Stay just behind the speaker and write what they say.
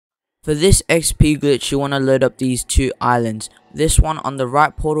For this XP glitch, you want to load up these two islands. This one on the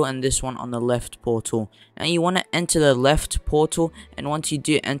right portal and this one on the left portal. Now you want to enter the left portal, and once you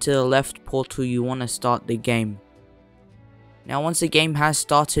do enter the left portal, you want to start the game. Now once the game has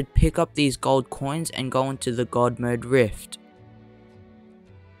started, pick up these gold coins and go into the God mode rift.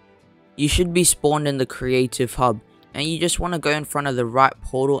 You should be spawned in the creative hub, and you just want to go in front of the right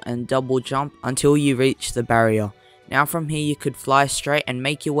portal and double jump until you reach the barrier. Now from here you could fly straight and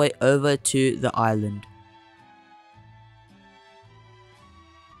make your way over to the island.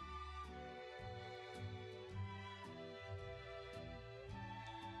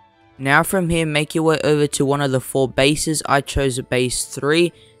 Now from here make your way over to one of the 4 bases. I chose base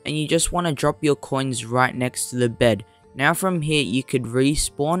 3, and you just want to drop your coins right next to the bed. Now from here you could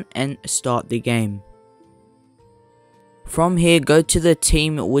respawn and start the game. From here, go to the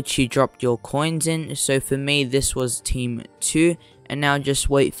team which you dropped your coins in. So for me, this was team 2, and now just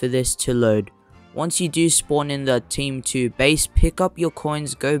wait for this to load. Once you do spawn in the team 2 base, pick up your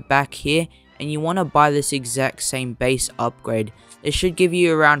coins, go back here, and you want to buy this exact same base upgrade. It should give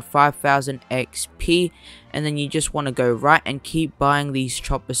you around 5,000 XP, and then you just want to go right and keep buying these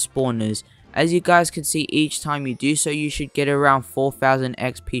chopper spawners. As you guys can see, each time you do so, you should get around 4,000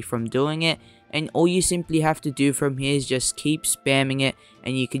 XP from doing it. And all you simply have to do from here is just keep spamming it,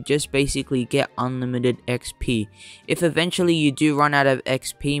 and you could just basically get unlimited XP. If eventually you do run out of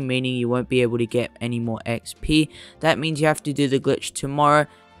XP, meaning you won't be able to get any more XP, that means you have to do the glitch tomorrow,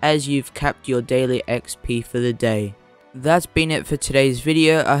 as you've capped your daily XP for the day. That's been it for today's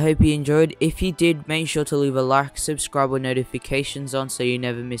video. I hope you enjoyed. If you did, make sure to leave a like, subscribe with notifications on so you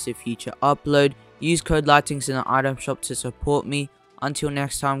never miss a future upload. Use code LIGHTINGS in the item shop to support me. Until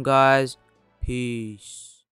next time guys, peace.